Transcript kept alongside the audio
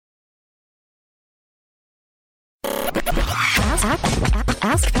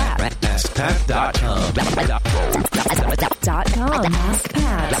Ask Pat. AskPat.com.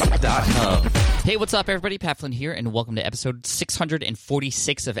 AskPat.com. Hey, what's up, everybody? Pat Flynn here, and welcome to episode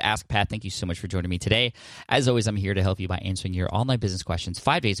 646 of Ask Pat. Thank you so much for joining me today. As always, I'm here to help you by answering your online business questions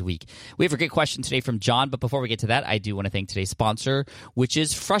 5 days a week. We have a great question today from John, but before we get to that, I do want to thank today's sponsor, which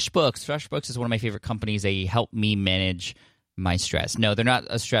is FreshBooks. FreshBooks is one of my favorite companies. They help me manage my stress. No, they're not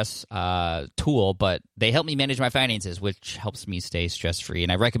a stress tool, but they help me manage my finances, which helps me stay stress-free.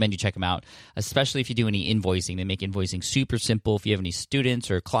 And I recommend you check them out, especially if you do any invoicing. They make invoicing super simple. If you have any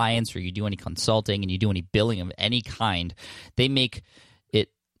students or clients, or you do any consulting and you do any billing of any kind, they make it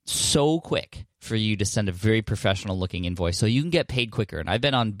so quick for you to send a very professional-looking invoice, so you can get paid quicker. And I've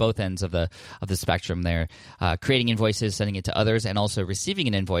been on both ends of the spectrum there, creating invoices, sending it to others, and also receiving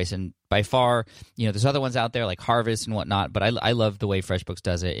an invoice. And by far, there's other ones out there like Harvest and whatnot, but I love the way FreshBooks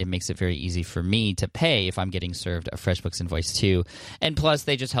does it. It makes it very easy for me to pay if I'm getting served a FreshBooks invoice too. And plus,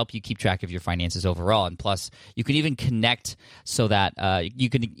 they just help you keep track of your finances overall. And plus, you can even connect so that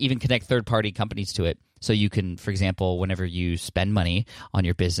you can even connect third-party companies to it. So you can, for example, whenever you spend money on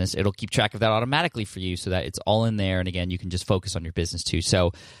your business, it'll keep track of that automatically for you so that it's all in there. And again, you can just focus on your business too.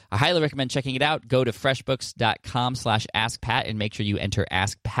 So I highly recommend checking it out. Go to freshbooks.com/askpat and make sure you enter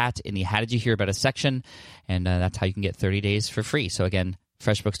Ask Pat in the How Did You Hear About Us section. And that's how you can get 30 days for free. So again,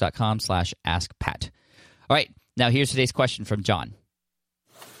 freshbooks.com/askpat. All right, now here's today's question from John.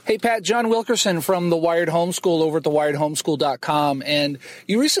 Hey, Pat, John Wilkerson from The Wired Homeschool over at thewiredhomeschool.com. And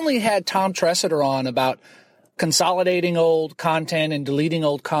you recently had Tom Tresidder on about consolidating old content and deleting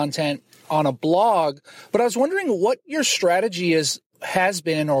old content on a blog. But I was wondering what your strategy has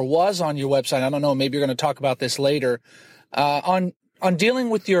been or was on your website. I don't know, maybe you're going to talk about this later, on dealing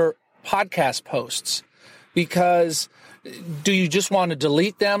with your podcast posts. Because do you just want to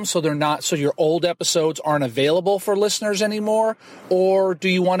delete them so your old episodes aren't available for listeners anymore? Or do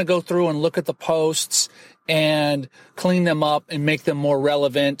you want to go through and look at the posts and clean them up and make them more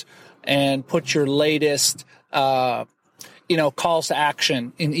relevant and put your latest, calls to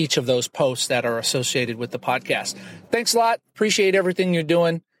action in each of those posts that are associated with the podcast? Thanks a lot. Appreciate everything you're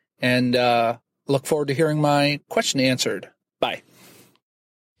doing, and look forward to hearing my question answered. Bye.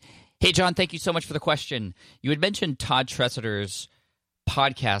 Hey, John, thank you so much for the question. You had mentioned Todd Tresidder's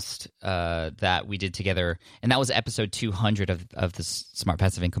podcast that we did together, and that was episode 200 of the Smart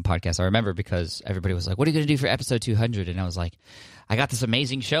Passive Income podcast. I remember because everybody was like, what are you going to do for episode 200? And I was like, I got this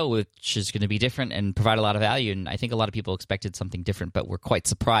amazing show which is going to be different and provide a lot of value. And I think a lot of people expected something different, but were quite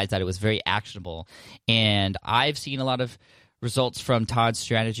surprised that it was very actionable. And I've seen a lot of results from Todd's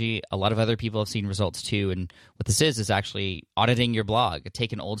strategy. A lot of other people have seen results too. And what this is actually auditing your blog,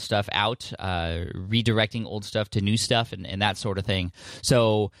 taking old stuff out, redirecting old stuff to new stuff, and that sort of thing.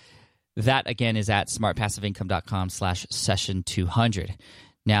 So that, again, is at smartpassiveincome.com/session200.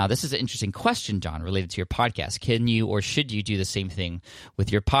 Now, this is an interesting question, John, related to your podcast. Can you or should you do the same thing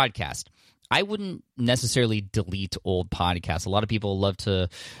with your podcast? I wouldn't necessarily delete old podcasts. A lot of people love to,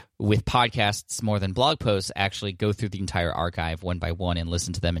 with podcasts more than blog posts, actually go through the entire archive one by one and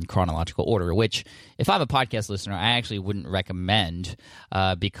listen to them in chronological order, which, if I'm a podcast listener, I actually wouldn't recommend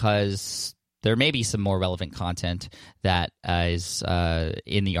because there may be some more relevant content that is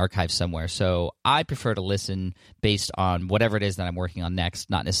in the archive somewhere. So I prefer to listen based on whatever it is that I'm working on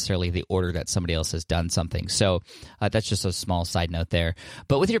next, not necessarily the order that somebody else has done something. So that's just a small side note there.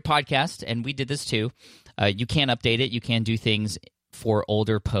 But with your podcast, and we did this too, you can update it. You can do things for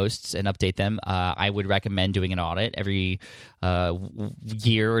older posts and update them. I would recommend doing an audit every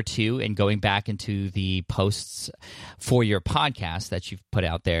year or two and going back into the posts for your podcast that you've put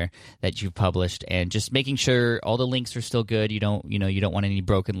out there, that you've published, and just making sure all the links are still good. You don't want any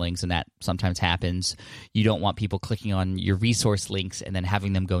broken links, and that sometimes happens. You don't want people clicking on your resource links and then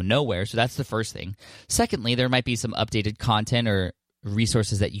having them go nowhere. So that's the first thing. Secondly, there might be some updated content or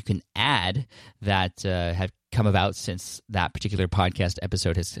resources that you can add that have come about since that particular podcast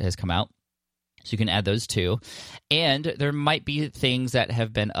episode has come out. So you can add those too. And there might be things that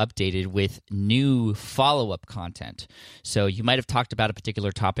have been updated with new follow-up content. So you might have talked about a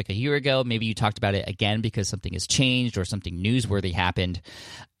particular topic a year ago. Maybe you talked about it again because something has changed or something newsworthy happened.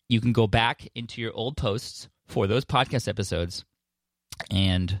 You can go back into your old posts for those podcast episodes.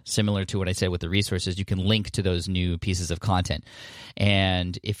 And similar to what I said with the resources, you can link to those new pieces of content.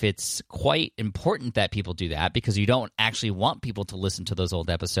 And if it's quite important that people do that because you don't actually want people to listen to those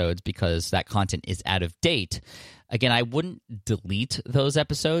old episodes because that content is out of date, again, I wouldn't delete those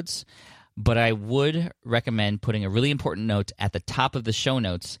episodes, but I would recommend putting a really important note at the top of the show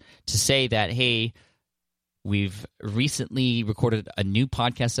notes to say that, hey, We've recently recorded a new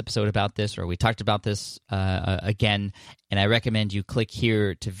podcast episode about this, or we talked about this again, and I recommend you click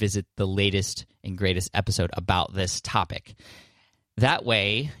here to visit the latest and greatest episode about this topic. That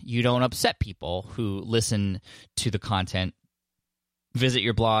way, you don't upset people who listen to the content. Visit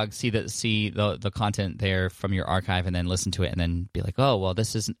your blog, see the content there from your archive, and then listen to it, and then be like, oh, well,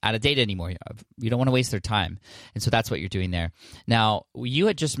 this isn't out of date anymore. You don't want to waste their time. And so that's what you're doing there. Now, you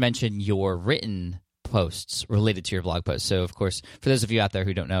had just mentioned your written posts related to your blog posts. So, of course, for those of you out there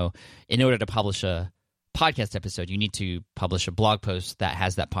who don't know, in order to publish a podcast episode, you need to publish a blog post that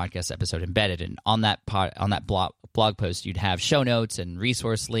has that podcast episode embedded. And on that blog post, you'd have show notes and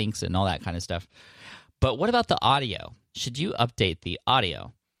resource links and all that kind of stuff. But what about the audio? Should you update the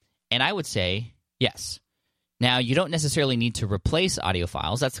audio? And I would say yes. Now, you don't necessarily need to replace audio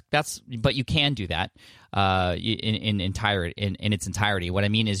files. But you can do that in its entirety. What I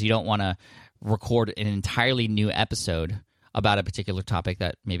mean is, you don't want to record an entirely new episode about a particular topic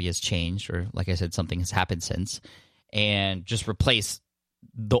that maybe has changed, or, like I said, something has happened since, and just replace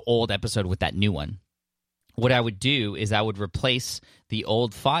the old episode with that new one. What I would do is I would replace the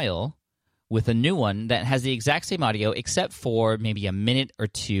old file with a new one that has the exact same audio, except for maybe a minute or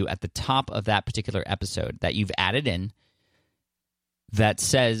two at the top of that particular episode that you've added in that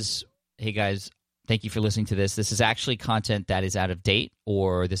says, hey guys, thank you for listening to this. This is actually content that is out of date,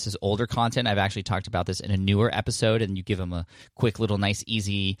 or this is older content. I've actually talked about this in a newer episode, and you give them a quick little nice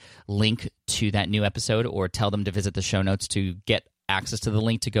easy link to that new episode, or tell them to visit the show notes to get access to the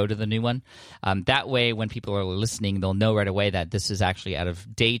link to go to the new one. That way, when people are listening, they'll know right away that this is actually out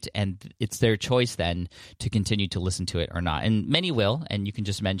of date, and it's their choice then to continue to listen to it or not. And many will, and you can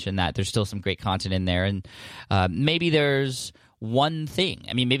just mention that there's still some great content in there, and maybe there's one thing.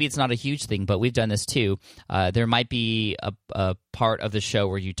 I mean, maybe it's not a huge thing, but we've done this too. There might be a part of the show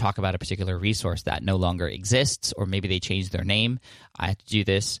where you talk about a particular resource that no longer exists, or maybe they changed their name. I had to do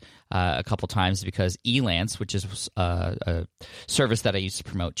this a couple times because Elance, which is a service that I used to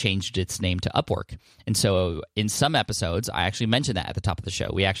promote, changed its name to Upwork. And so in some episodes, I actually mentioned that at the top of the show.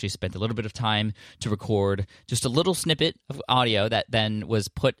 We actually spent a little bit of time to record just a little snippet of audio that then was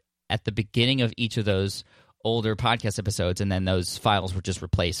put at the beginning of each of those older podcast episodes, and then those files were just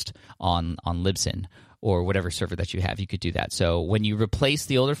replaced on Libsyn or whatever server that you have. You could do that. So when you replace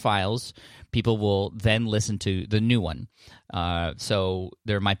the older files, people will then listen to the new one. So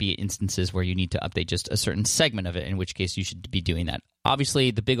there might be instances where you need to update just a certain segment of it, in which case you should be doing that. Obviously,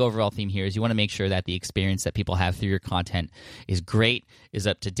 the big overall theme here is you want to make sure that the experience that people have through your content is great, is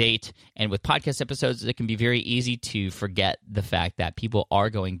up to date. And with podcast episodes, it can be very easy to forget the fact that people are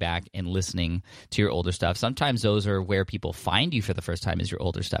going back and listening to your older stuff. Sometimes those are where people find you for the first time, is your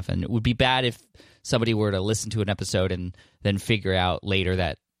older stuff. And it would be bad if somebody were to listen to an episode and then figure out later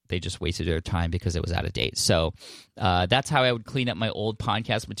that they just wasted their time because it was out of date. So that's how I would clean up my old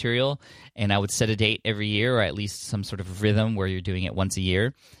podcast material, and I would set a date every year, or at least some sort of rhythm where you're doing it once a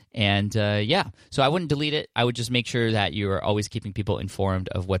year. And so I wouldn't delete it. I would just make sure that you are always keeping people informed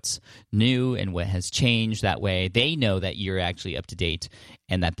of what's new and what has changed. That way they know that you're actually up to date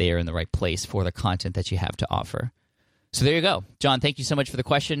and that they are in the right place for the content that you have to offer. So there you go. John, thank you so much for the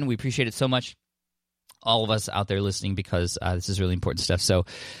question. We appreciate it so much, all of us out there listening, because this is really important stuff. So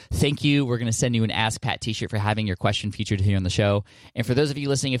thank you. We're going to send you an Ask Pat t-shirt for having your question featured here on the show. And for those of you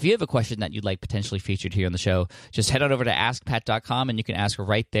listening, if you have a question that you'd like potentially featured here on the show, just head on over to askpat.com and you can ask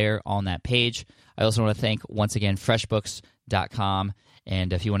right there on that page. I also want to thank, once again, freshbooks.com.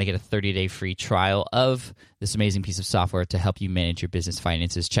 And if you want to get a 30-day free trial of this amazing piece of software to help you manage your business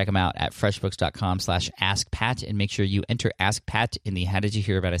finances, check them out at freshbooks.com/askpat, and make sure you enter Ask Pat in the How Did You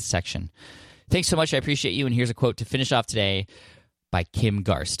Hear About Us section. Thanks so much. I appreciate you. And here's a quote to finish off today by Kim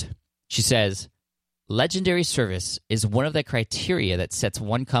Garst. She says, "Legendary service is one of the criteria that sets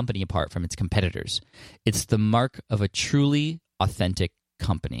one company apart from its competitors. It's the mark of a truly authentic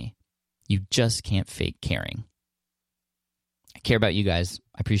company. You just can't fake caring." I care about you guys.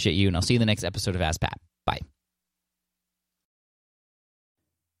 I appreciate you. And I'll see you in the next episode of Ask Pat. Bye.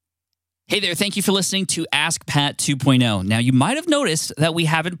 Hey there, thank you for listening to Ask Pat 2.0. Now, you might have noticed that we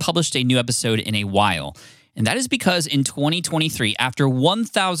haven't published a new episode in a while, and that is because in 2023, after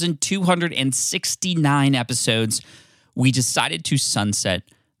 1,269 episodes, we decided to sunset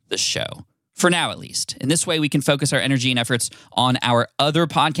the show. For now, at least. In this way, we can focus our energy and efforts on our other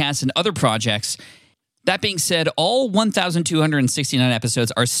podcasts and other projects. That being said, all 1,269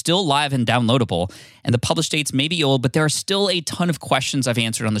 episodes are still live and downloadable, and the published dates may be old, but there are still a ton of questions I've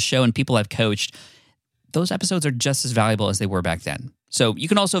answered on the show and people I've coached. Those episodes are just as valuable as they were back then. So you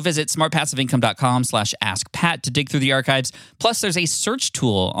can also visit smartpassiveincome.com/askpat to dig through the archives. Plus, there's a search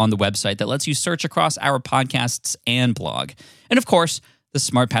tool on the website that lets you search across our podcasts and blog. And of course, the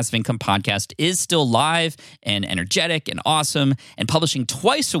Smart Passive Income podcast is still live and energetic and awesome and publishing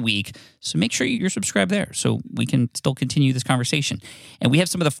twice a week. So make sure you're subscribed there so we can still continue this conversation. And we have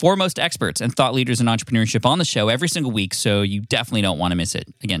some of the foremost experts and thought leaders in entrepreneurship on the show every single week, so you definitely don't want to miss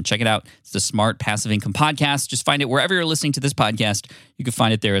it. Again, check it out. It's the Smart Passive Income podcast. Just find it wherever you're listening to this podcast. You can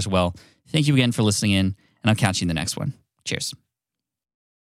find it there as well. Thank you again for listening in, and I'll catch you in the next one. Cheers.